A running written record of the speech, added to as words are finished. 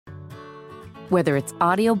Whether it's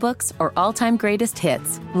audiobooks or all-time greatest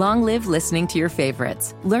hits, long live listening to your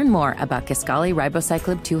favorites. Learn more about Kisqali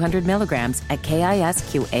Ribociclib 200 milligrams at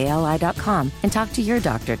KISQALI.com and talk to your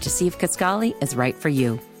doctor to see if Kisqali is right for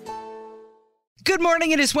you. Good morning.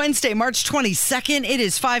 It is Wednesday, March 22nd. It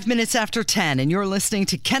is 5 minutes after 10, and you're listening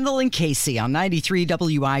to Kendall and Casey on 93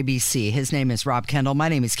 WIBC. His name is Rob Kendall. My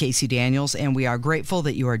name is Casey Daniels, and we are grateful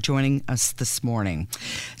that you are joining us this morning.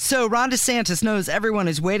 So Ron DeSantis knows everyone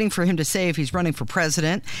is waiting for him to say if he's running for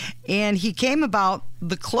president, and he came about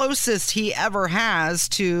the closest he ever has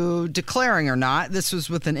to declaring or not. This was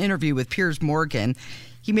with an interview with Piers Morgan.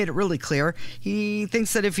 He made it really clear. He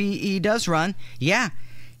thinks that if he does run,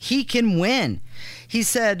 he can win. He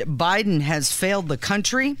said Biden has failed the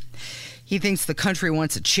country. He thinks the country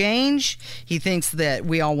wants a change. He thinks that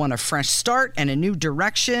we all want a fresh start and a new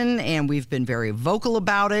direction, and we've been very vocal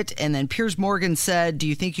about it. And then Piers Morgan said, do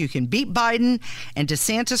you think you can beat Biden? And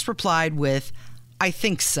DeSantis replied with, I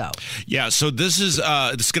think so. Yeah, so this is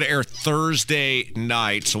going to air Thursday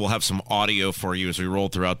night, so we'll have some audio for you as we roll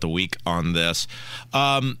throughout the week on this.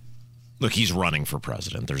 Look, he's running for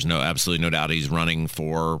president. There's absolutely no doubt he's running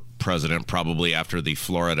for president. Probably after the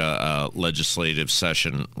Florida legislative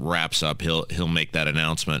session wraps up, he'll make that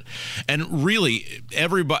announcement. And really,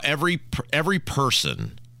 every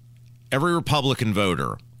person, every Republican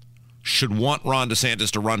voter should want Ron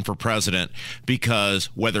DeSantis to run for president, because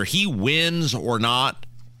whether he wins or not,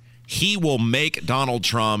 he will make Donald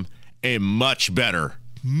Trump a much better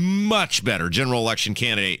general election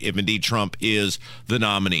candidate if indeed Trump is the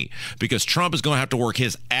nominee, because Trump is going to have to work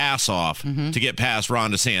his ass off to get past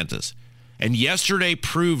Ron DeSantis. And yesterday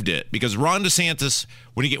proved it, because Ron DeSantis,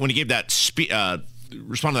 when he gave that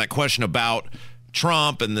respond to that question about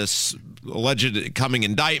Trump and this alleged coming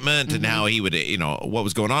indictment and how he would, what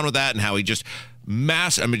was going on with that, and how he just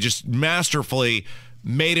masterfully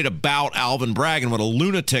made it about Alvin Bragg and what a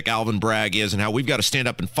lunatic Alvin Bragg is, and how we've got to stand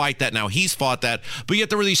up and fight that. Now he's fought that, but yet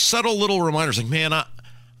there were these subtle little reminders like, man, I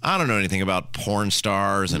don't know anything about porn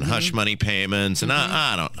stars and hush money payments, and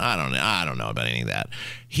I don't know about any of that.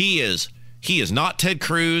 He is not Ted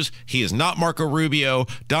Cruz. He is not Marco Rubio.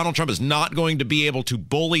 Donald Trump is not going to be able to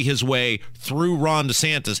bully his way through Ron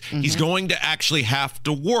DeSantis. He's going to actually have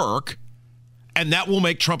to work, and that will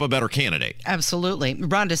make Trump a better candidate. Absolutely.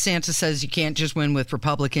 Ron DeSantis says you can't just win with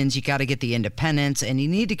Republicans. You got to get the independents, and you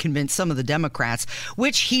need to convince some of the Democrats,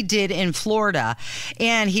 which he did in Florida.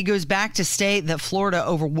 And he goes back to state that Florida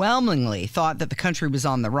overwhelmingly thought that the country was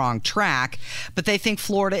on the wrong track, but they think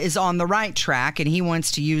Florida is on the right track, and he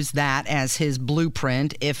wants to use that as his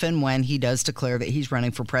blueprint if and when he does declare that he's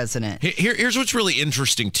running for president. Here's what's really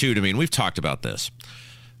interesting, too, to me, and we've talked about this.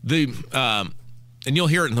 And you'll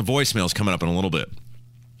hear it in the voicemails coming up in a little bit.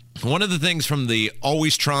 One of the things from the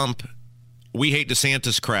always Trump, we hate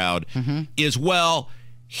DeSantis crowd is, well,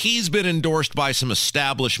 he's been endorsed by some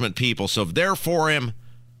establishment people, so if they're for him,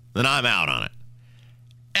 then I'm out on it.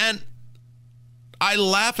 And I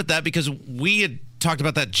laugh at that because we had talked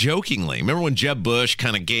about that jokingly. Remember when Jeb Bush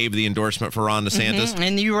kind of gave the endorsement for Ron DeSantis?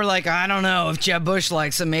 And you were like, I don't know if Jeb Bush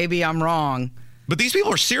likes him. Maybe I'm wrong. But these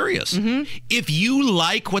people are serious. If you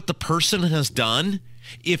like what the person has done,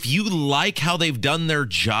 if you like how they've done their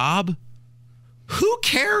job, who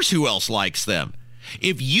cares who else likes them?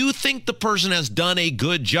 If you think the person has done a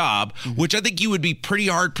good job, which I think you would be pretty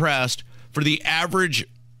hard-pressed for the average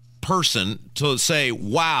person to say,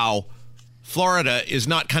 wow, Florida is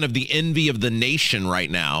not kind of the envy of the nation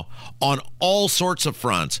right now on all sorts of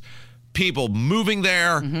fronts. People moving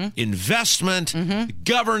there, investment,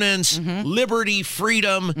 governance, liberty,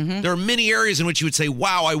 freedom. There are many areas in which you would say,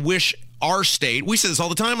 wow, I wish our state, we say this all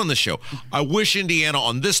the time on this show, I wish Indiana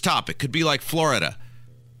on this topic could be like Florida.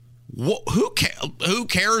 Who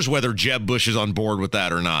cares whether Jeb Bush is on board with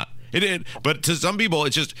that or not? But to some people,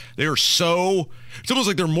 it's just, it's almost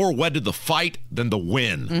like they're more wed to the fight than the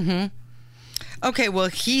win. Okay, well, Ron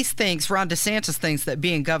DeSantis thinks that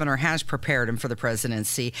being governor has prepared him for the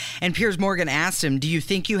presidency. And Piers Morgan asked him, do you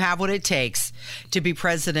think you have what it takes to be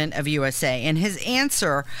president of USA? And his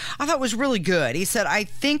answer, I thought, was really good. He said, I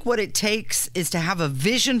think what it takes is to have a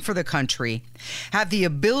vision for the country, have the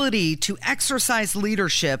ability to exercise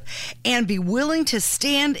leadership, and be willing to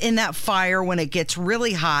stand in that fire when it gets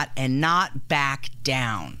really hot and not back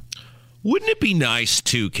down. Wouldn't it be nice,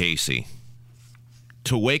 too, Casey,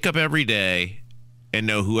 to wake up every day and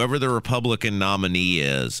know whoever the Republican nominee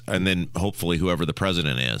is, and then hopefully whoever the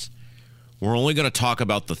president is, we're only going to talk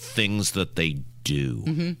about the things that they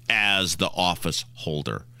do as the office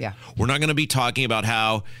holder. Yeah. We're not going to be talking about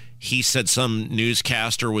how he said some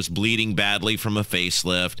newscaster was bleeding badly from a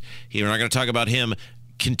facelift. We're not going to talk about him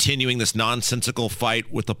continuing this nonsensical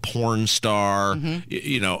fight with a porn star.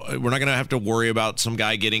 You know, we're not going to have to worry about some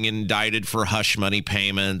guy getting indicted for hush money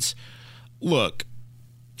payments. Look,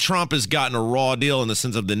 Trump has gotten a raw deal in the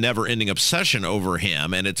sense of the never-ending obsession over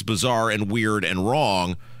him, and it's bizarre and weird and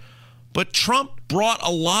wrong. But Trump brought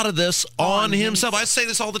a lot of this on himself. I say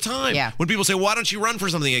this all the time. Yeah. When people say, why don't you run for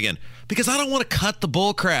something again? Because I don't want to cut the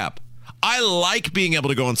bull crap. I like being able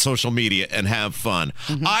to go on social media and have fun.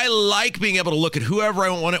 I like being able to look at whoever I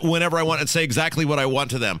want, whenever I want, and say exactly what I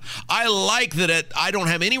want to them. I like that I don't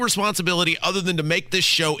have any responsibility other than to make this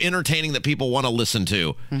show entertaining that people want to listen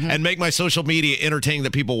to and make my social media entertaining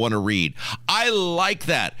that people want to read. I like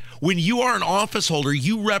that. When you are an office holder,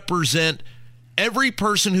 you represent every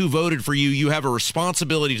person who voted for you. You have a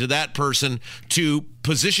responsibility to that person to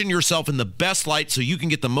position yourself in the best light so you can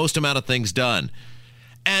get the most amount of things done.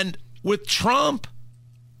 And with Trump,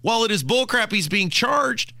 while it is bullcrap he's being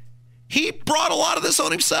charged, he brought a lot of this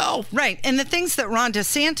on himself. Right. And the things that Ron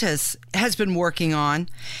DeSantis has been working on,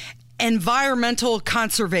 environmental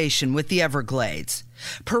conservation with the Everglades,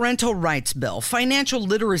 parental rights bill, financial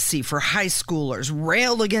literacy for high schoolers,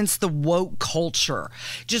 rail against the woke culture,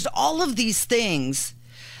 just all of these things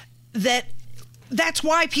that's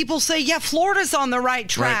why people say, yeah, Florida's on the right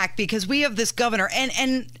track because we have this governor.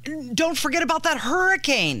 And don't forget about that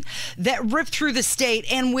hurricane that ripped through the state.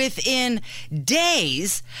 And within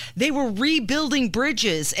days, they were rebuilding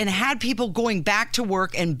bridges and had people going back to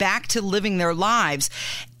work and back to living their lives.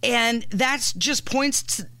 And that just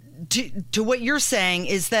points to what you're saying,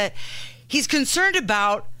 is that he's concerned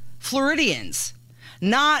about Floridians,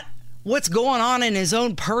 not what's going on in his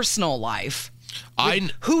own personal life.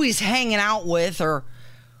 Who he's hanging out with. Or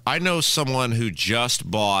I know someone who just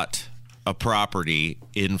bought a property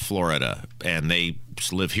in Florida, and they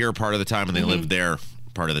live here part of the time and they live there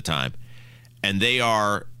part of the time. And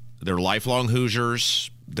they're lifelong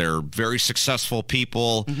Hoosiers. They're very successful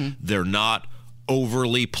people. They're not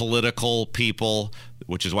overly political people,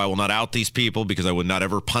 which is why I will not out these people, because I would not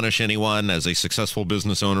ever punish anyone as a successful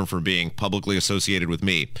business owner for being publicly associated with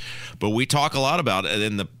me. But we talk a lot about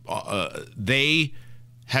it. They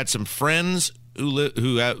had some friends who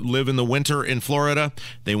live in the winter in Florida.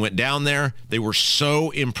 They went down there. They were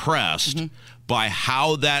so impressed by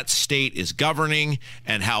how that state is governing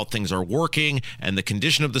and how things are working and the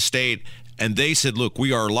condition of the state. And they said, look,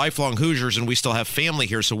 we are lifelong Hoosiers and we still have family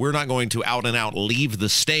here, so we're not going to out and out leave the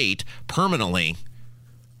state permanently.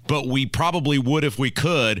 But we probably would if we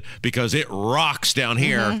could, because it rocks down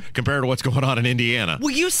here compared to what's going on in Indiana. Well,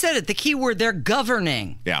 you said it, the key word, they're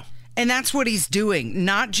governing. Yeah. And that's what he's doing,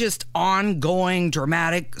 not just ongoing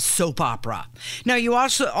dramatic soap opera. Now, you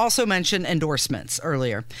also mentioned endorsements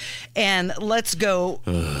earlier. And let's go,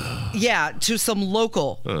 to some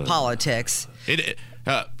local politics.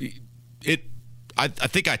 I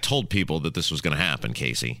think I told people that this was going to happen,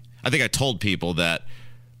 Casey. I think I told people that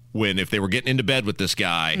if they were getting into bed with this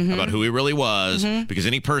guy about who he really was, because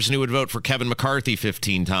any person who would vote for Kevin McCarthy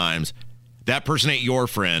 15 times, that person ain't your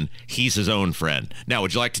friend. He's his own friend. Now,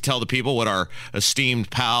 would you like to tell the people what our esteemed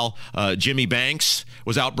pal Jimmy Banks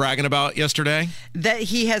was out bragging about yesterday? That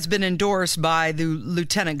he has been endorsed by the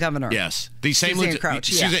lieutenant governor. Yes. The same Suzanne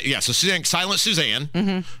Crouch. So Silent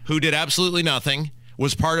Suzanne, who did absolutely nothing,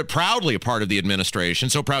 was proudly a part of the administration.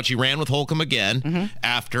 So proud she ran with Holcomb again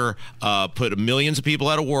after put millions of people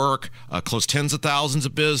out of work, closed tens of thousands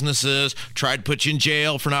of businesses, tried to put you in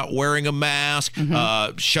jail for not wearing a mask,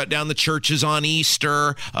 shut down the churches on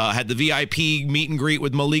Easter, had the VIP meet and greet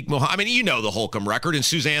with Malik Mohammed. I mean, you know the Holcomb record, and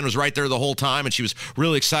Suzanne was right there the whole time, and she was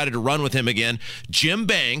really excited to run with him again. Jim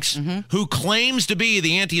Banks, who claims to be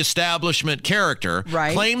the anti-establishment character,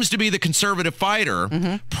 claims to be the conservative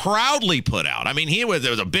fighter, proudly put out. I mean,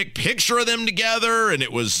 there was a big picture of them together, and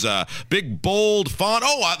it was big, bold font.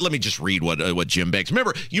 Let me just read what Jim Banks.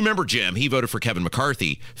 You remember Jim? He voted for Kevin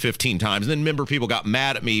McCarthy 15 times, and then remember people got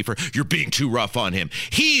mad at me for, you're being too rough on him.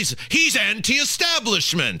 He's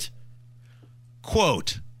anti-establishment.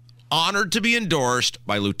 Quote, honored to be endorsed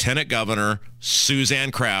by Lieutenant Governor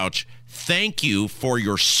Suzanne Crouch. Thank you for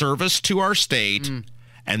your service to our state,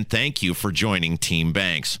 and thank you for joining Team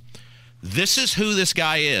Banks. This is who this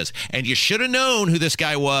guy is. And you should have known who this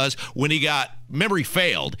guy was when he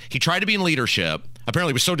failed. He tried to be in leadership.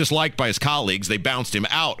 Apparently he was so disliked by his colleagues, they bounced him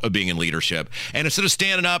out of being in leadership. And instead of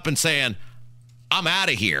standing up and saying, I'm out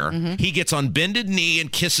of here, he gets on bended knee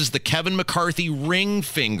and kisses the Kevin McCarthy ring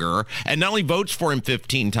finger, and not only votes for him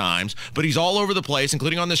 15 times, but he's all over the place,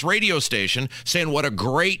 including on this radio station, saying what a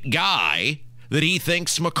great guy that he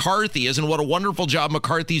thinks McCarthy is and what a wonderful job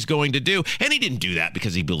McCarthy's going to do. And he didn't do that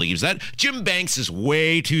because he believes that. Jim Banks is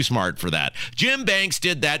way too smart for that. Jim Banks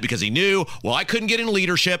did that because he knew, well, I couldn't get in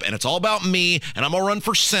leadership and it's all about me and I'm going to run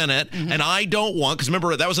for Senate and I don't want, because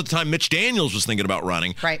remember, that was at the time Mitch Daniels was thinking about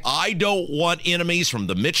running. Right. I don't want enemies from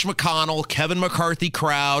the Mitch McConnell, Kevin McCarthy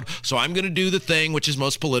crowd, so I'm going to do the thing which is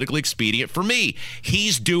most politically expedient for me.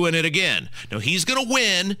 He's doing it again. Now, he's going to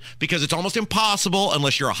win because it's almost impossible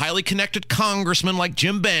unless you're a highly connected congressman like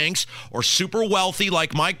Jim Banks or super wealthy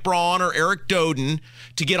like Mike Braun or Eric Doden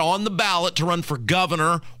to get on the ballot to run for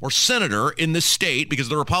governor or senator in this state, because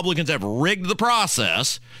the Republicans have rigged the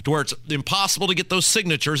process to where it's impossible to get those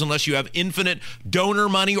signatures unless you have infinite donor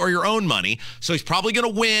money or your own money. So he's probably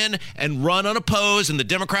going to win and run unopposed, and the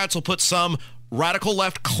Democrats will put some radical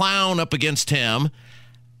left clown up against him,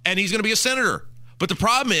 and he's going to be a senator. But the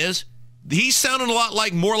problem is, he's sounding a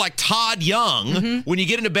lot more like Todd Young when you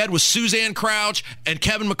get into bed with Suzanne Crouch and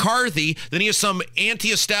Kevin McCarthy than he is some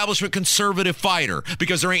anti-establishment conservative fighter,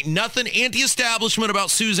 because there ain't nothing anti-establishment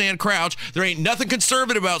about Suzanne Crouch. There ain't nothing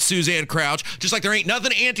conservative about Suzanne Crouch, just like there ain't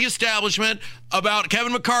nothing anti-establishment about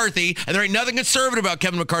Kevin McCarthy, and there ain't nothing conservative about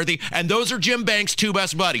Kevin McCarthy, and those are Jim Banks' two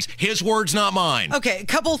best buddies. His words, not mine. Okay, a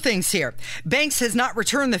couple things here. Banks has not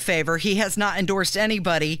returned the favor. He has not endorsed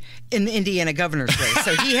anybody in the Indiana governor's race,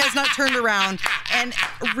 so he has not turned around and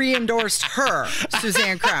re-endorsed her,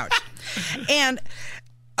 Suzanne Crouch. And,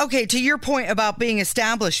 okay, to your point about being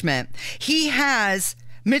establishment, he has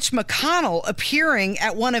Mitch McConnell appearing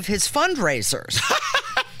at one of his fundraisers.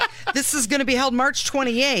 This is going to be held March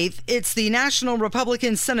 28th. It's the National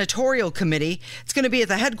Republican Senatorial Committee. It's going to be at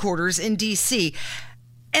the headquarters in D.C.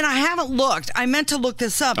 And I haven't looked. I meant to look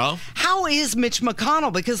this up. Oh? How is Mitch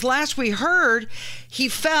McConnell? Because last we heard, he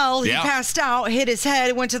fell, he passed out, hit his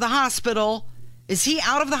head, went to the hospital. Is he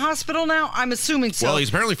out of the hospital now? I'm assuming so. Well, he's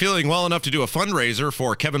apparently feeling well enough to do a fundraiser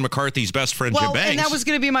for Kevin McCarthy's best friend, Jim Banks. And that was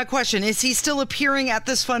going to be my question. Is he still appearing at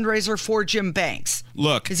this fundraiser for Jim Banks?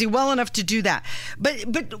 Look. Is he well enough to do that? But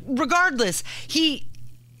regardless, he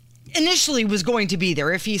initially was going to be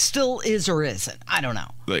there. If he still is or isn't, I don't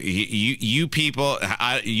know. Look, you people,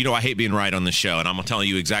 I hate being right on this show, and I'm going to tell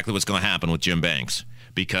you exactly what's going to happen with Jim Banks,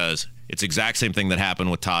 because it's the exact same thing that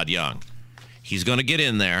happened with Todd Young. He's going to get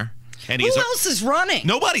in there. And who else is running?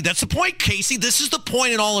 Nobody. That's the point, Casey. This is the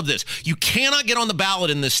point in all of this. You cannot get on the ballot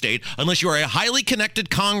in this state unless you are a highly connected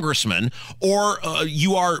congressman or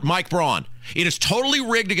you are Mike Braun. It is totally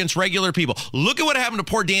rigged against regular people. Look at what happened to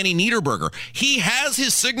poor Danny Niederberger. He has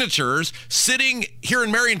his signatures sitting here in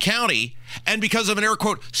Marion County, and because of an air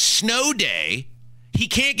quote snow day, he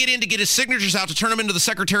can't get in to get his signatures out to turn them into the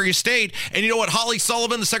Secretary of State. And you know what? Holly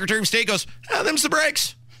Sullivan, the Secretary of State, goes, them's the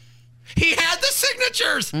breaks. He had the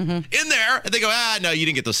signatures in there, and they go, no, you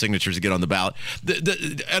didn't get those signatures to get on the ballot.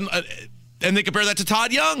 And they compare that to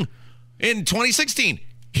Todd Young in 2016.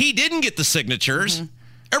 He didn't get the signatures.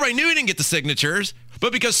 Everybody knew he didn't get the signatures,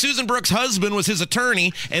 but because Susan Brooks' husband was his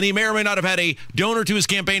attorney, and he may or may not have had a donor to his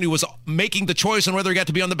campaign who was making the choice on whether he got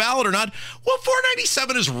to be on the ballot or not, well,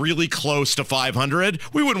 497 is really close to 500.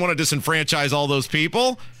 We wouldn't want to disenfranchise all those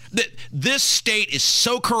people. This state is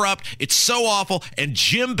so corrupt, it's so awful, and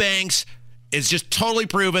Jim Banks is just totally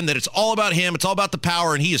proven that it's all about him, it's all about the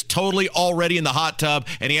power, and he is totally already in the hot tub,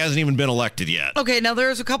 and he hasn't even been elected yet. Okay, now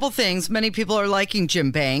there's a couple things. Many people are liking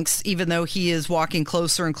Jim Banks, even though he is walking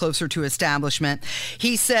closer and closer to establishment.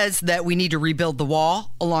 He says that we need to rebuild the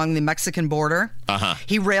wall along the Mexican border.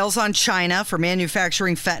 He rails on China for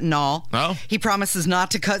manufacturing fentanyl. He promises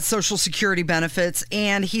not to cut Social Security benefits,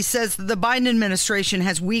 and he says that the Biden administration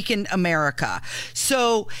has weakened America.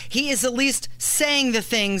 So he is at least saying the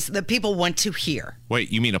things that people want to hear.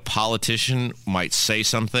 Wait, you mean a politician might say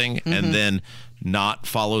something and then not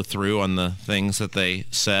follow through on the things that they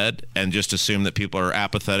said and just assume that people are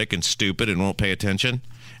apathetic and stupid and won't pay attention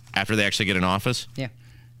after they actually get in office? Yeah.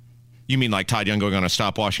 You mean like Todd Young going on a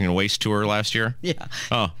stop washing and waste tour last year? Yeah.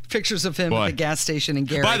 Oh. Pictures of him at the gas station in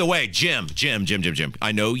Gary. By the way, Jim.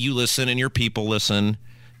 I know you listen and your people listen.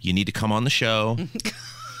 You need to come on the show.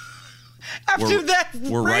 After that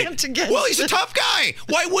rant against Well, he's a tough guy.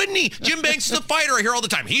 Why wouldn't he? Jim Banks is a fighter. I hear all the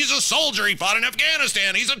time. He's a soldier. He fought in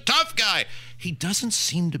Afghanistan. He's a tough guy. He doesn't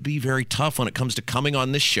seem to be very tough when it comes to coming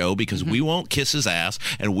on this show, because we won't kiss his ass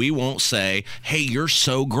and we won't say, hey, you're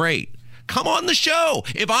so great. Come on the show.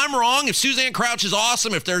 If I'm wrong, if Suzanne Crouch is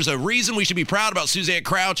awesome, if there's a reason we should be proud about Suzanne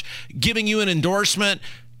Crouch giving you an endorsement,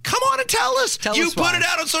 come on and tell us. You put it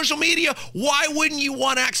out on social media. Why wouldn't you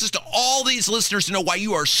want access to all these listeners to know why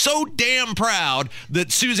you are so damn proud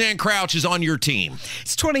that Suzanne Crouch is on your team?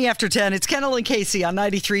 It's 20 after 10. It's Kendall and Casey on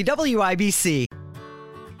 93 WIBC.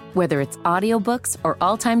 Whether it's audiobooks or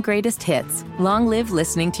all-time greatest hits, long live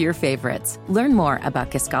listening to your favorites. Learn more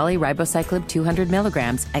about Kisqali Ribociclib 200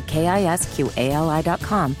 milligrams at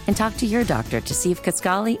KISQALI.com and talk to your doctor to see if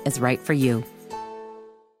Kisqali is right for you.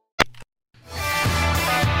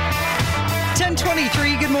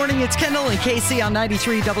 10:23. Good morning. It's Kendall and Casey on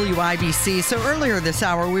 93 WIBC. So earlier this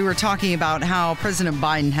hour, we were talking about how President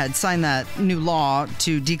Biden had signed that new law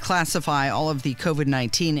to declassify all of the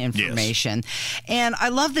COVID-19 information. Yes. And I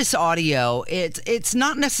love this audio. It's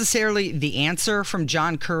not necessarily the answer from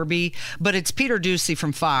John Kirby, but it's Peter Doocy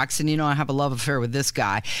from Fox. And you know I have a love affair with this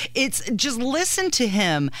guy. It's just listen to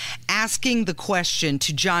him asking the question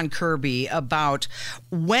to John Kirby about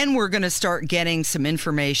when we're going to start getting some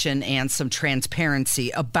information and some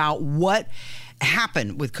transparency about what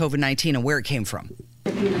happened with COVID-19 and where it came from.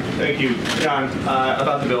 Thank you. John,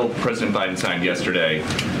 about the bill President Biden signed yesterday,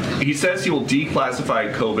 he says he will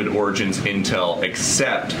declassify COVID origins intel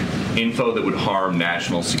except info that would harm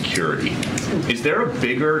national security. Is there a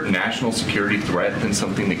bigger national security threat than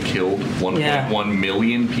something that killed 1.1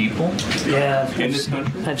 million people in this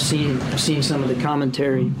country? I've seen some of the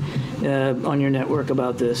commentary on your network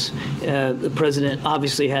about this. The president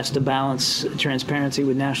obviously has to balance transparency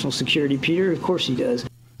with national security. Peter, of course he does.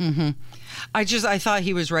 Mm-hmm. I thought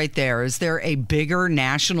he was right there. Is there a bigger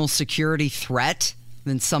national security threat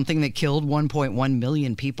than something that killed 1.1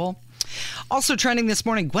 million people? Also trending this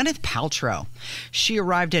morning, Gwyneth Paltrow. She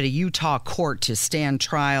arrived at a Utah court to stand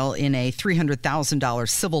trial in a $300,000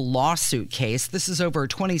 civil lawsuit case. This is over a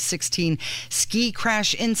 2016 ski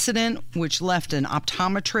crash incident, which left an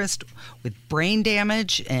optometrist with brain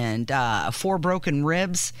damage and 4 broken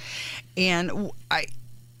ribs. And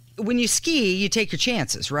when you ski, you take your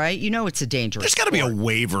chances, right? You know it's a dangerous There's got to be a sport.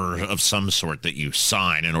 waiver of some sort that you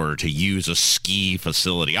sign in order to use a ski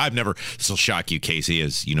facility. This will shock you, Casey,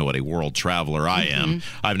 as you know what a world traveler I am.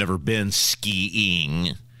 I've never been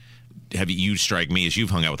skiing. You strike me as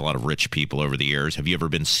you've hung out with a lot of rich people over the years. Have you ever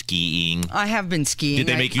been skiing? I have been skiing. Did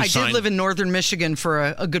they make you sign? I did live in northern Michigan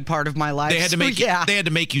for a good part of my life. They had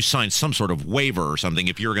to make you sign some sort of waiver or something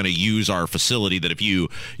if you're going to use our facility, that if you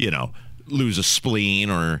lose a spleen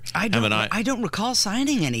or I don't recall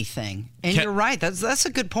signing anything. And you're right. That's a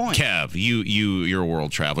good point. Kev, you're a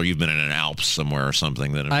world traveler. You've been in an Alps somewhere or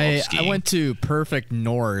something that involves skiing. I went to Perfect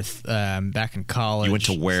North back in college. You went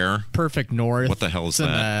to where? Perfect North. What the hell is it's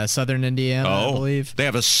that? In southern Indiana, I believe. They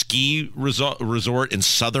have a ski resort in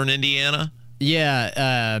southern Indiana?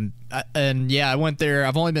 Yeah, I went there.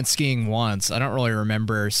 I've only been skiing once. I don't really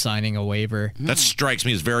remember signing a waiver. That strikes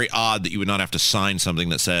me as very odd that you would not have to sign something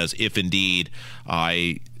that says, if indeed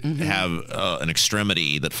I have an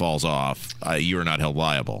extremity that falls off, you are not held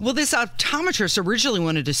liable. Well, this optometrist originally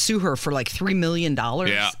wanted to sue her for like $3 million.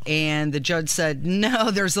 Yeah. And the judge said, no,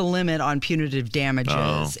 there's a limit on punitive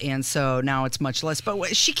damages. And so now it's much less.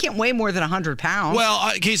 But she can't weigh more than 100 pounds.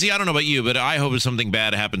 Well, Casey, I don't know about you, but I hope if something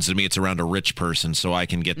bad happens to me, it's around a rich person so I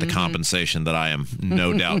can get the compensation that I am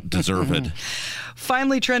no doubt deserved.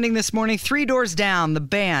 Finally trending this morning, Three Doors Down, the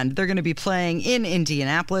band. They're going to be playing in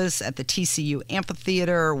Indianapolis at the TCU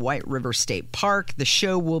Amphitheater, White River State Park. The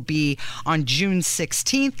show will be on June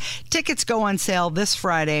 16th. Tickets go on sale this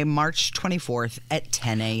Friday, March 24th at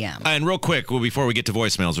 10 a.m. And real quick, before we get to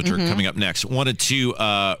voicemails, which are coming up next, wanted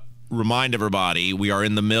to remind everybody we are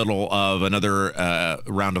in the middle of another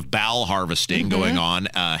round of bowel harvesting going on.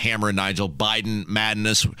 Hammer and Nigel, Biden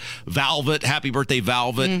madness. Velvet, happy birthday,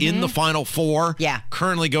 Velvet, in the Final Four. Yeah.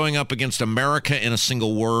 Currently going up against America in a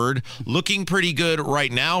single word. Looking pretty good right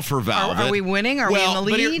now for Velvet. Are we winning? Are we in the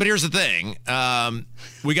lead? But here's the thing.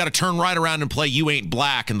 We got to turn right around and play You Ain't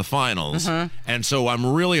Black in the finals. And so I'm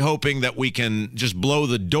really hoping that we can just blow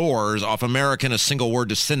the doors off America in a single word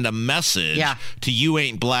to send a message to You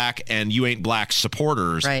Ain't Black and You Ain't Black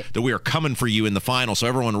supporters that we are coming for you in the final. So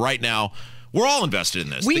everyone right now, we're all invested in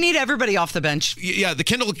this. We need everybody off the bench. Yeah, the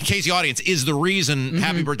Kendall and Casey audience is the reason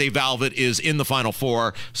Happy Birthday Velvet is in the Final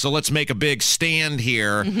Four. So let's make a big stand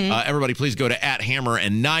here. Everybody please go to @Hammer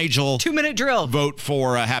and Nigel. 2-minute drill. Vote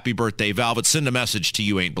for Happy Birthday Velvet. Send a message to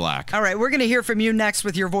You Ain't Black. All right, we're going to hear from you next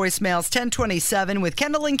with your voicemails. 1027 with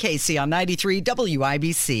Kendall and Casey on 93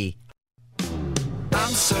 WIBC.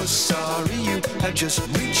 I'm so sorry you have just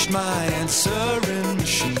reached my answering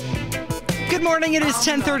machine. Good morning. It is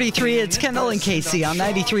 10:33. It's Kendall and Casey on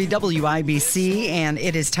 93 WIBC, and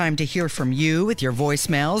it is time to hear from you with your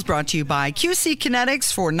voicemails, brought to you by QC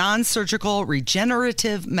Kinetics for non-surgical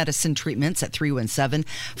regenerative medicine treatments at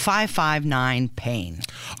 317-559-PAIN.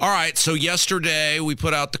 All right, so yesterday we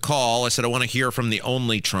put out the call. I said I want to hear from the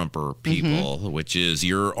only Trumper people, which is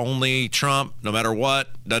you're only Trump, no matter what,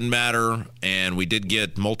 doesn't matter. And we did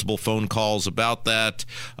get multiple phone calls about that.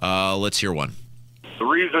 Let's hear one. The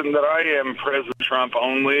reason that I am President Trump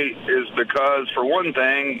only is because, for one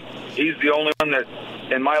thing, he's the only one that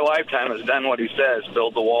in my lifetime has done what he says,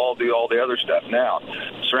 build the wall, do all the other stuff. Now,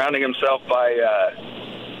 surrounding himself by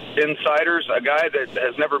insiders, a guy that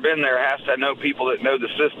has never been there has to know people that know the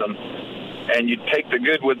system, and you take the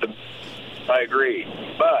good with the I agree.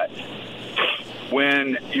 But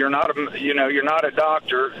when you're not a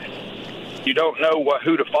doctor, you don't know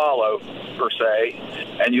who to follow, per se.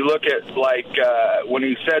 And you look at, when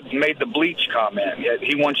he made the bleach comment,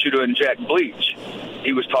 he wants you to inject bleach.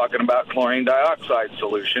 He was talking about chlorine dioxide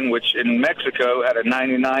solution, which in Mexico had a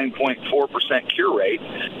 99.4% cure rate.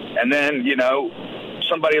 And then,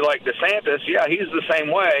 somebody like DeSantis, he's the same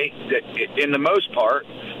way in the most part.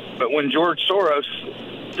 But when George Soros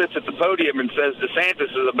sits at the podium and says DeSantis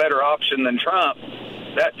is a better option than Trump,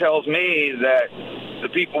 that tells me that the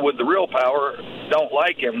people with the real power don't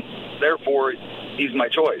like him. Therefore, he's my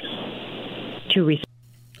choice.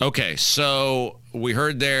 Okay, so we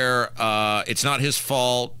heard there it's not his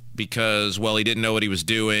fault because, he didn't know what he was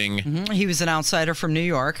doing. Mm-hmm. He was an outsider from New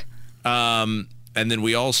York. And then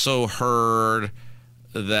we also heard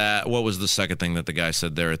that, what was the second thing that the guy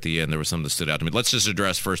said there at the end? There was something that stood out to me. Let's just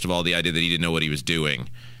address, first of all, the idea that he didn't know what he was doing.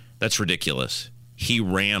 That's ridiculous. He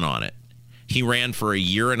ran on it. He ran for a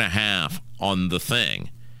year and a half on the thing.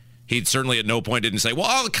 He certainly at no point didn't say,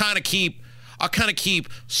 I'll kind of keep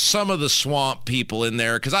some of the swamp people in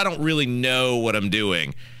there because I don't really know what I'm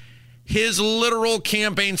doing. His literal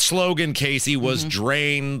campaign slogan, Casey, was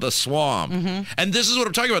drain the swamp. And this is what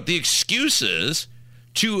I'm talking about. The excuses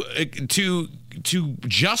to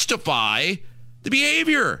justify the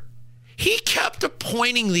behavior. He kept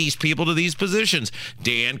appointing these people to these positions.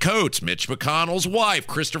 Dan Coates, Mitch McConnell's wife,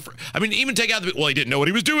 Christopher. Even take out he didn't know what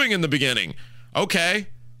he was doing in the beginning. Okay.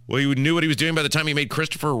 Well, he knew what he was doing by the time he made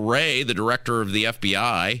Christopher Wray the director of the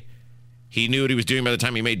FBI. He knew what he was doing by the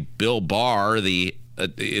time he made Bill Barr the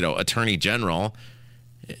attorney general.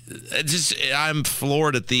 I'm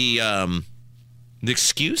floored at the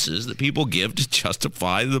excuses that people give to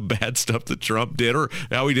justify the bad stuff that Trump did or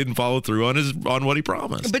how he didn't follow through on what he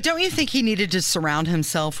promised. But don't you think he needed to surround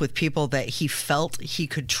himself with people that he felt he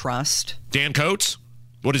could trust? Dan Coates?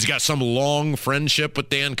 What, has he got some long friendship with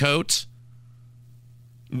Dan Coates?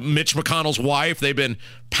 Mitch McConnell's wife, they've been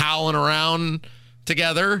palling around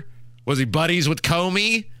together. Was he buddies with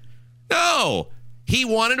Comey? No. He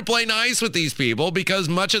wanted to play nice with these people because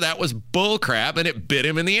much of that was bullcrap and it bit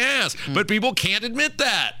him in the ass. But people can't admit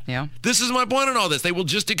that. Yeah. This is my point on all this. They will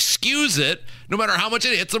just excuse it, no matter how much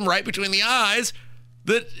it hits them right between the eyes,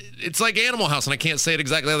 that it's like Animal House. And I can't say it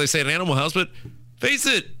exactly how they say it in Animal House, but face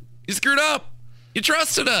it, you screwed up. You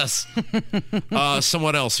trusted us.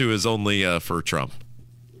 Someone else who is only for Trump.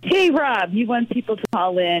 Hey, Rob, you want people to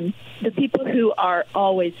call in, the people who are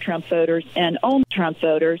always Trump voters and only Trump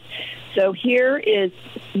voters. So here is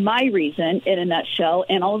my reason in a nutshell,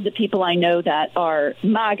 and all of the people I know that are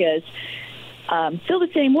MAGAs feel the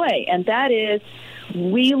same way, and that is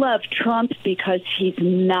we love Trump because he's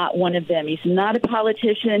not one of them. He's not a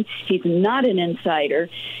politician. He's not an insider.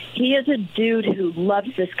 He is a dude who loves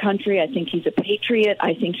this country. I think he's a patriot.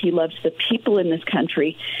 I think he loves the people in this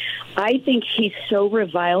country. I think he's so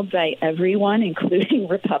reviled by everyone, including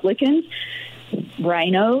Republicans,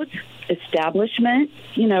 rhinos, establishment,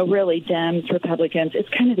 really Dems, Republicans. It's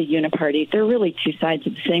kind of the uniparty. They're really two sides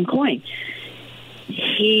of the same coin.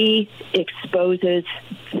 He exposes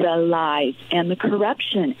the lies and the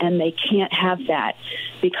corruption, and they can't have that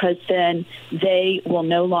because then they will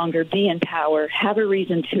no longer be in power, have a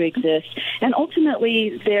reason to exist, and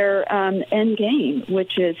ultimately their end game,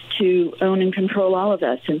 which is to own and control all of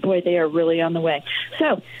us. And boy, they are really on the way.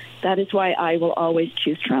 So that is why I will always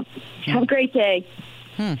choose Trump. Have a great day.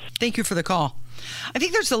 Thank you for the call. I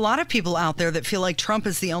think there's a lot of people out there that feel like Trump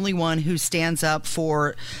is the only one who stands up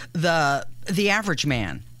for the average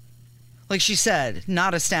man. Like she said,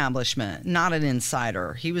 not establishment, not an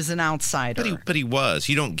insider. He was an outsider. But he was.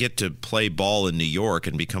 You don't get to play ball in New York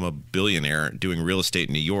and become a billionaire doing real estate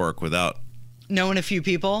in New York without knowing a few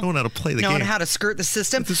people, knowing how to play the game, knowing how to skirt the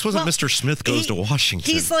system. This wasn't Mr. Smith Goes to Washington.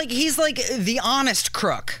 He's like the honest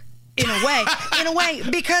crook in a way,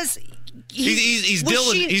 because He's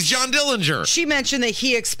John Dillinger. She mentioned that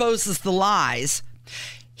he exposes the lies.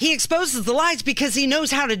 He exposes the lies because he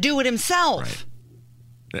knows how to do it himself.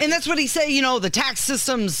 Right. And that's what he said. The tax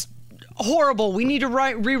system's horrible. We need to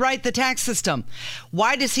rewrite the tax system.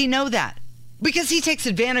 Why does he know that? Because he takes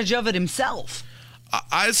advantage of it himself.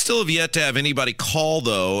 I still have yet to have anybody call,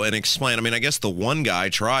 though, and explain. I mean, I guess the one guy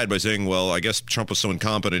tried by saying, well, I guess Trump was so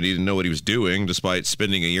incompetent he didn't know what he was doing despite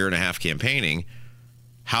spending a year and a half campaigning.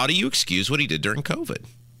 How do you excuse what he did during COVID?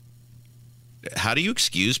 How do you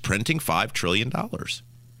excuse printing $5 trillion?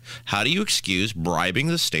 How do you excuse bribing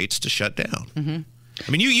the states to shut down? Mm-hmm.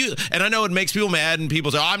 I mean, you and I know it makes people mad, and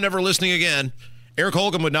people say, I'm never listening again. Eric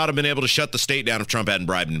Holcomb would not have been able to shut the state down if Trump hadn't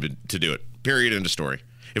bribed him to do it. Period. End of story.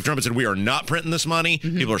 If Trump had said, we are not printing this money,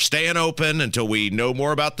 people are staying open until we know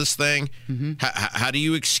more about this thing, how do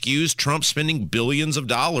you excuse Trump spending billions of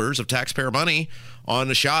dollars of taxpayer money on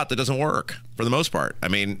a shot that doesn't work for the most part? I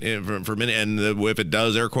mean, for many, and if it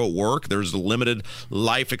does, air quote, work, there's a limited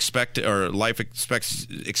life expectancy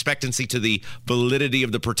to the validity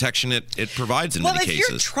of the protection it provides in many cases. Well, if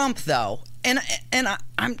you're Trump, though, and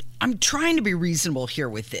I'm trying to be reasonable here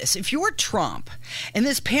with this. If you're Trump and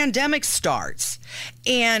this pandemic starts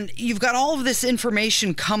and you've got all of this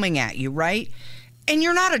information coming at you, right? And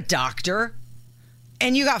you're not a doctor,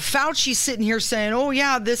 and you got Fauci sitting here saying, "Oh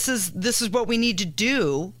yeah, this is what we need to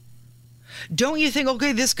do." Don't you think,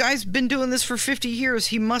 okay, this guy's been doing this for 50 years.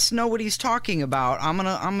 He must know what he's talking about. I'm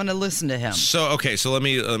gonna listen to him. So let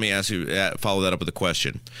me ask you, follow that up with a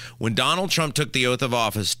question. When Donald Trump took the oath of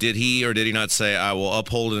office, did he or did he not say, "I will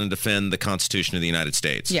uphold and defend the Constitution of the United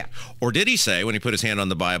States"? Yeah. Or did he say, when he put his hand on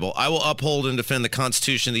the Bible, "I will uphold and defend the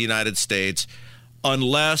Constitution of the United States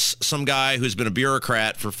unless some guy who's been a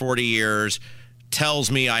bureaucrat for 40 years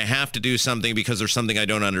tells me I have to do something because there's something I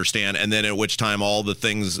don't understand," and then at which time all the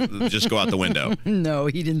things just go out the window? No,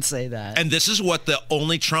 he didn't say that. And this is what the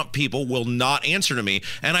only Trump people will not answer to me.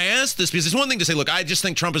 And I ask this because it's one thing to say, look, I just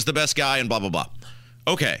think Trump is the best guy and blah, blah, blah.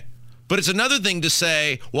 Okay. But it's another thing to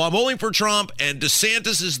say, well, I'm voting for Trump and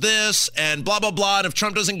DeSantis is this and blah, blah, blah. And if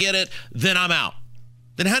Trump doesn't get it, then I'm out.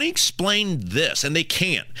 Then how do you explain this? And they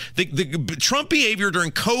can't. The Trump behavior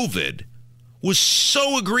during COVID was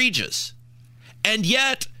so egregious. And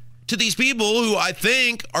yet, to these people who I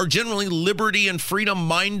think are generally liberty and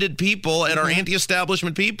freedom-minded people and are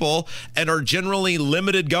anti-establishment people and are generally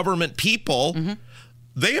limited government people,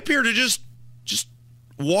 they appear to just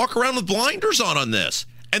walk around with blinders on this.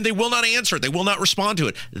 And they will not answer it. They will not respond to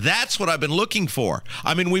it. That's what I've been looking for.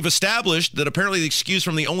 I mean, we've established that apparently the excuse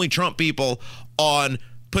from the only Trump people on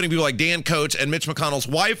putting people like Dan Coates and Mitch McConnell's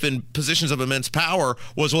wife in positions of immense power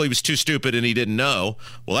was, well, he was too stupid and he didn't know.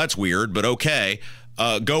 Well, that's weird, but okay,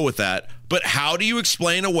 go with that. But how do you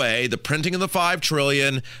explain away the printing of the $5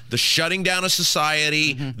 trillion, the shutting down of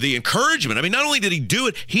society, the encouragement? I mean, not only did he do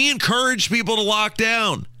it, he encouraged people to lock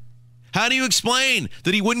down. How do you explain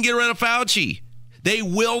that he wouldn't get around to Fauci? They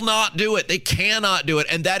will not do it. They cannot do it.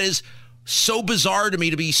 And that is so bizarre to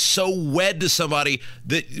me, to be so wed to somebody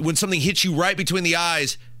that when something hits you right between the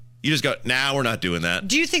eyes, you just go, nah, we're not doing that.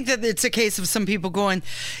 Do you think that it's a case of some people going,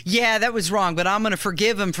 yeah, that was wrong, but I'm going to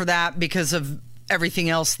forgive him for that because of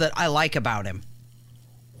everything else that I like about him?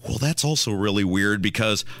 Well, that's also really weird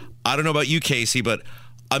because I don't know about you, Casey, but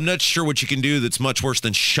I'm not sure what you can do that's much worse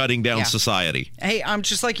than shutting down society. Hey, I'm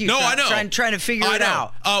just like you. No, I know. Trying to figure it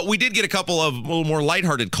out. We did get a couple of little more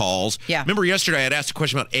lighthearted calls. Yeah. Remember yesterday I had asked a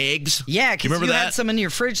question about eggs? Yeah, because you had some in your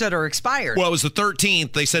fridge that are expired. Well, it was the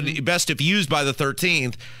 13th. They said best if used by the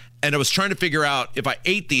 13th. And I was trying to figure out if I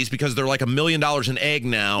ate these because they're like $1 million an egg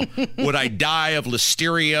now, would I die of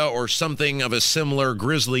listeria or something of a similar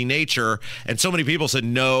grisly nature? And so many people said,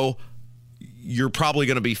 no, you're probably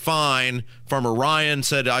going to be fine. Farmer Ryan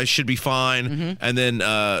said I should be fine. And then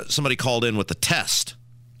somebody called in with the test.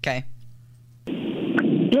 Okay.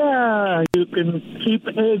 Yeah, you can keep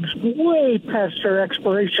eggs way past their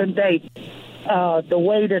expiration date. The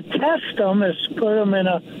way to test them is put them in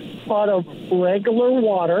a pot of regular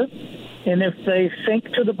water, and if they sink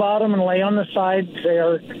to the bottom and lay on the sides, they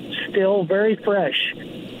are still very fresh.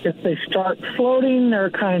 If they start floating,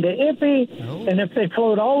 they're kind of iffy, and if they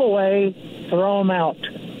float all the way, throw them out.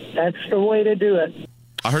 That's the way to do it.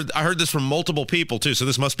 I heard this from multiple people, too, so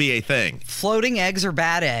this must be a thing. Floating eggs are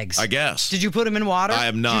bad eggs. I guess. Did you put them in water? I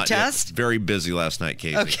have not. Did you test? Very busy last night,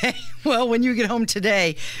 Casey. Okay. Well, when you get home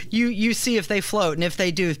today, you see if they float, and if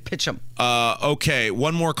they do, pitch them. Okay,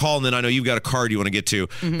 one more call, and then I know you've got a card you want to get to.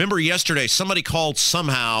 Remember yesterday, somebody called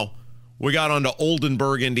somehow we got onto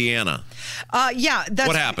Oldenburg, Indiana. Yeah.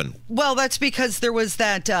 What happened? Well, that's because there was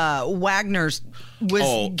that Wagner's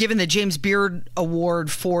was given the James Beard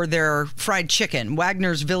Award for their fried chicken,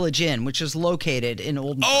 Wagner's Village Inn, which is located in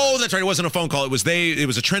Oldenburg. Oh, that's right. It wasn't a phone call. It was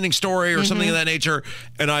a trending story or something of that nature.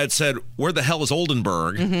 And I had said, where the hell is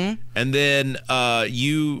Oldenburg? And then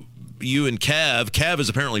you and Kev has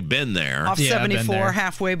apparently been there. Off 74,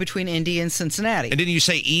 halfway between Indy and Cincinnati. And didn't you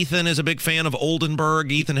say Ethan is a big fan of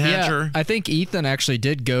Oldenburg, Ethan Hatcher? Yeah, I think Ethan actually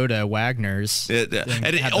did go to Wagner's.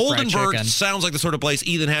 And Oldenburg sounds like the sort of place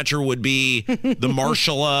Ethan Hatcher would be the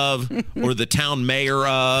marshal of or the town mayor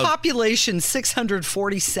of. Population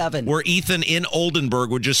 647. Where Ethan in Oldenburg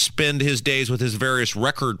would just spend his days with his various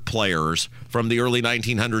record players from the early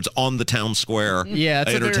 1900s on the town square,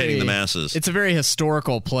 entertaining the masses. It's a very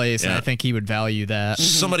historical place, and I think he would value that.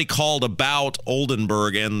 Somebody called about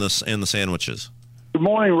Oldenburg and the sandwiches. Good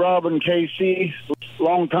morning, Rob and Casey,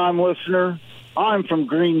 long-time listener. I'm from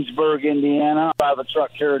Greensburg, Indiana. I have a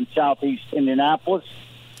truck here in southeast Indianapolis,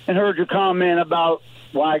 and heard your comment about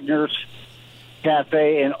Wagner's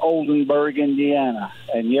Cafe in Oldenburg, Indiana.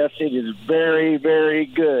 And yes, it is very, very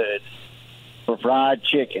good for fried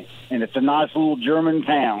chicken, and it's a nice little German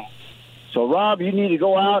town. So, Rob, you need to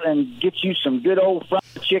go out and get you some good old fried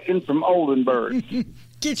chicken from Oldenburg.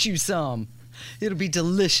 Get you some. It'll be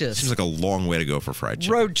delicious. Seems like a long way to go for fried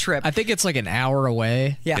chicken. Road trip. I think it's like an hour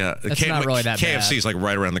away. Yeah. It's not really that bad. KFC is like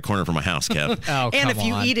right around the corner from my house, Kev. And if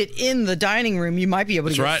you eat it in the dining room, you might be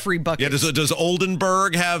able to get free buckets. Yeah, does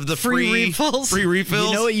Oldenburg have the free refills? Free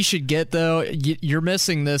refills? You know what you should get, though? You're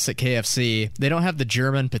missing this at KFC. They don't have the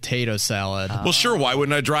German potato salad. Well, sure. Why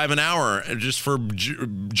wouldn't I drive an hour just for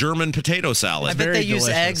German potato salad? I bet they use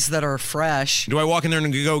eggs that are fresh. Do I walk in there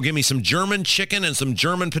and go, give me some German chicken and some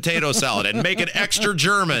German potato salad and make it extra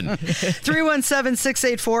German?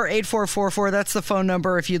 317-684-8444. That's the phone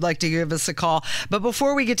number if you'd like to give us a call. But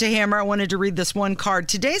before we get to Hammer, I wanted to read this one card.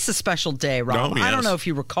 Today's a special day, Rob. Oh, yes. I don't know if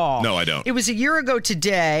you recall. No, I don't. It was a year ago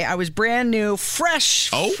today. I was brand new,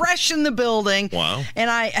 fresh in the building. Wow.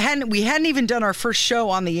 And we hadn't even done our first show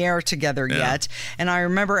on the air together yet. And I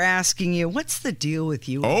remember asking you, what's the deal with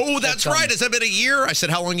you? Oh, that's right. Has that been a year? I said,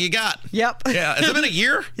 how long you got? Yep. Yeah. Has it been a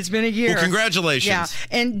year? It's been a year. Well, congratulations. Yeah.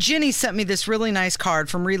 And Ginny sent me this really nice card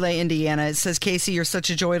from Relay, Indiana. It says, Casey, you're such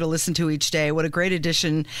a joy to listen to each day. What a great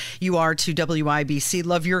addition you are to WIBC.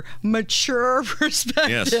 Love your mature perspective.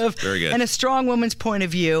 Yes, very good. And a strong woman's point of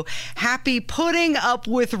view. Happy putting up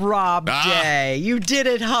with Rob Day. You did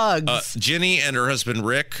it, hugs. Ginny and her husband,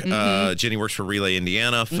 Rick. Ginny works for Relay,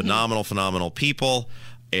 Indiana. Phenomenal people.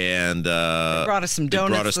 And they brought us some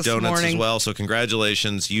donuts this morning as well. So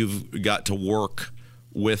congratulations. You've got to work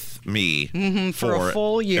with me for a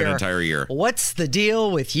full year. An entire year. What's the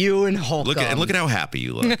deal with you and Holcomb? Look at how happy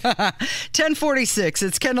you look. 1046,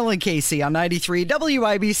 it's Kendall and Casey on 93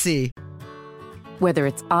 WIBC. Whether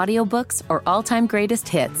it's audiobooks or all-time greatest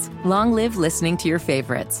hits, long live listening to your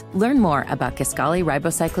favorites. Learn more about Kisqali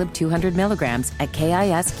Ribociclib 200 milligrams at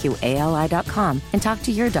KISQALI.com and talk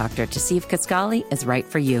to your doctor to see if Kisqali is right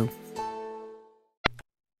for you.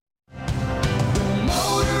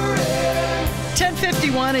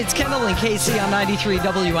 10:51, it's Kendall and Casey on 93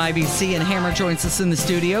 WIBC, and Hammer joins us in the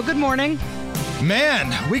studio. Good morning.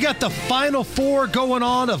 Man, we got the Final Four going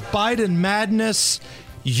on of Biden madness.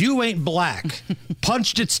 You Ain't Black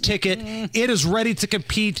punched its ticket. It is ready to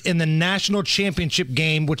compete in the national championship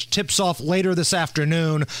game, which tips off later this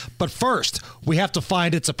afternoon. But first, we have to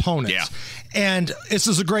find its opponents. Yeah. And this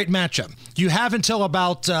is a great matchup. You have until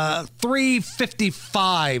about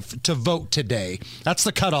 3:55 to vote today. That's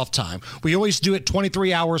the cutoff time. We always do it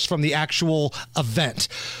 23 hours from the actual event.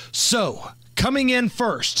 So, coming in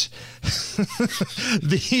first,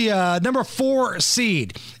 the number 4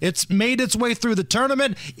 seed. It's made its way through the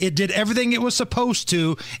tournament. It did everything it was supposed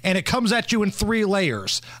to, and it comes at you in 3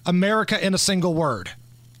 layers. America in a single word.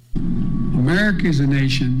 America is a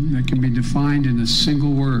nation that can be defined in a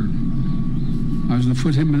single word. I was in the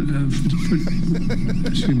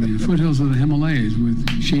foothills of the Himalayas with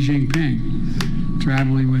Xi Jinping,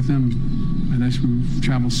 traveling with him. And that's we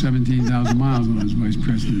traveled 17,000 miles when I was vice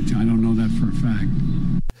president. I don't know that for a fact.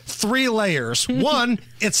 3 layers. 1,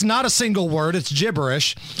 it's not a single word. It's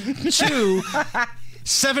gibberish. 2,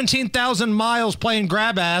 17,000 miles playing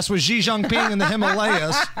grab ass with Xi Jinping in the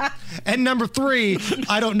Himalayas. And number 3,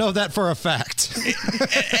 I don't know that for a fact.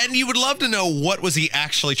 And you would love to know what was he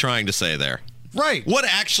actually trying to say there. Right. What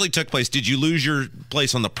actually took place? Did you lose your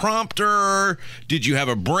place on the prompter? Did you have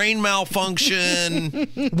a brain malfunction?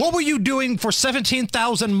 What were you doing for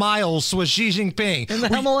 17,000 miles with Xi Jinping? In the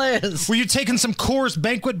Himalayas. Were you taking some Coors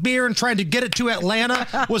banquet beer and trying to get it to Atlanta?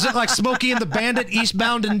 Was it like Smokey and the Bandit,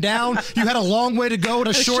 eastbound and down? You had a long way to go and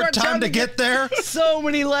a short time to get there? So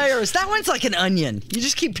many layers. That one's like an onion. You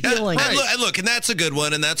just keep peeling it. Look, and that's a good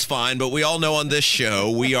one, and that's fine, but we all know on this show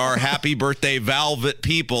we are happy birthday Velvet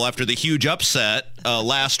people after the huge upset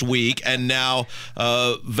last week, and now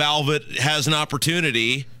Velvet has an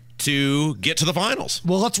opportunity to get to the finals.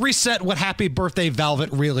 Well, let's reset what Happy Birthday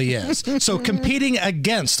Velvet really is. So competing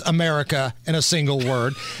against America in a single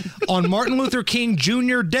word on Martin Luther King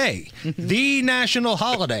Jr. Day, the national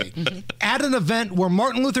holiday, at an event where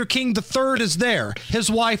Martin Luther King III is there.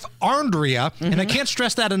 His wife, Andrea, and I can't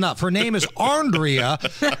stress that enough, her name is Andrea,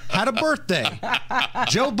 had a birthday.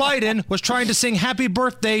 Joe Biden was trying to sing happy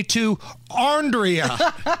birthday to Andrea.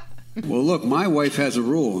 Well, look, my wife has a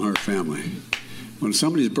rule in her family. When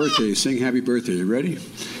somebody's birthday, you sing happy birthday. You ready?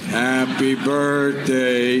 Happy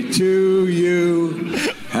birthday to you.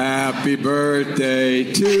 Happy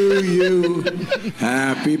birthday to you.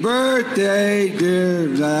 Happy birthday, dear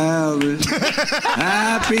Velvet.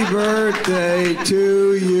 Happy birthday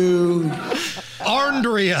to you.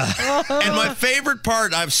 Andrea. And my favorite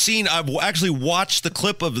part I've actually watched the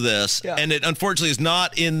clip of this, and it unfortunately is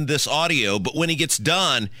not in this audio, but when he gets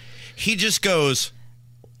done, he just goes,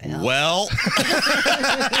 well.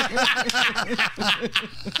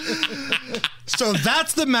 So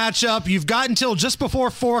that's the matchup. You've got until just before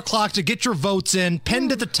 4 o'clock to get your votes in.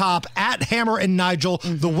 Pinned at the top, at Hammer and Nigel.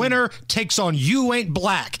 The winner takes on You Ain't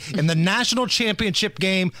Black in the national championship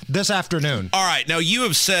game this afternoon. All right. Now, you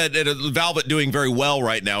have said that Velvet doing very well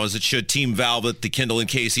right now, as it should. Team Velvet, the Kendall and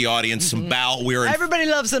Casey audience, some bowel. Everybody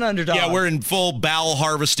loves an underdog. Yeah, we're in full bowel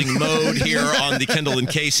harvesting mode here on the Kendall and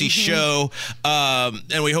Casey show.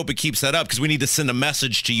 And we hope it keeps that up because we need to send a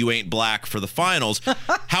message to You Ain't Black for the finals.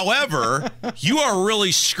 However, you are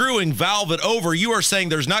really screwing Velvet over. You are saying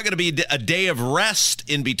there's not going to be a day of rest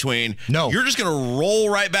in between. No. You're just going to roll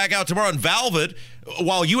right back out tomorrow. And Velvet,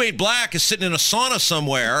 while You Ain't Black is sitting in a sauna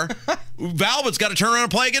somewhere, Velvet's got to turn around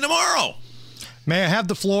and play again tomorrow. May I have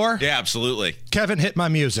the floor? Yeah, absolutely. Kevin, hit my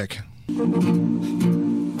music. When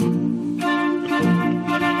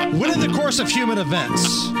in the course of human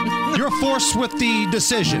events, you're forced with the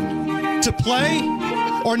decision to play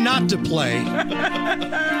or not to play,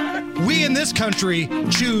 we in this country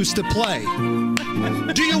choose to play.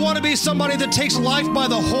 Do you want to be somebody that takes life by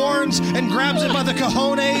the horns and grabs it by the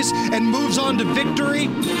cojones and moves on to victory?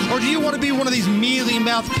 Or do you want to be one of these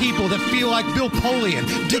mealy-mouthed people that feel like Bill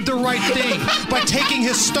Polian did the right thing by taking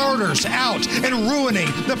his starters out and ruining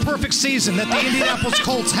the perfect season that the Indianapolis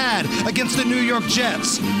Colts had against the New York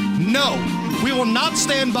Jets? No, we will not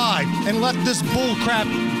stand by and let this bull crap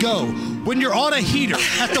go. When you're on a heater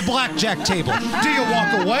at the blackjack table, do you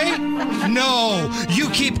walk away? No,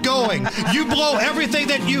 you keep going. You blow everything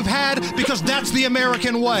that you've had because that's the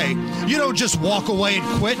American way. You don't just walk away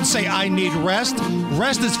and quit and say, I need rest.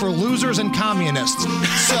 Rest is for losers and communists.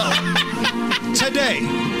 So, today,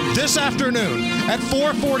 this afternoon at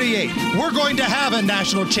 4:48, we're going to have a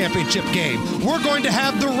national championship game. We're going to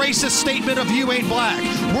have the racist statement of You Ain't Black.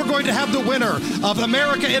 We're going to have the winner of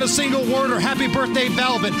America in a Single Word or Happy Birthday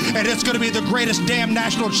Velvet, and it's going to be the greatest damn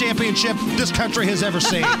national championship this country has ever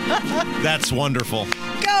seen. That's wonderful.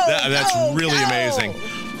 That's really amazing.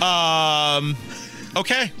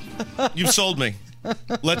 Okay, you've sold me.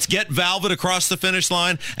 Let's get Velvet across the finish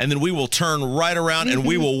line, and then we will turn right around and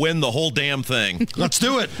we will win the whole damn thing. Let's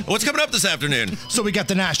do it. What's coming up this afternoon? So we got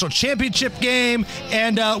the national championship game,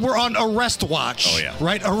 and we're on Arrest Watch. Oh, yeah.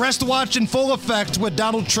 Right? Arrest Watch in full effect with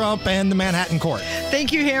Donald Trump and the Manhattan Court.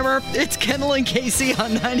 Thank you, Hammer. It's Kendall and Casey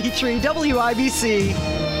on 93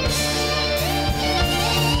 WIBC.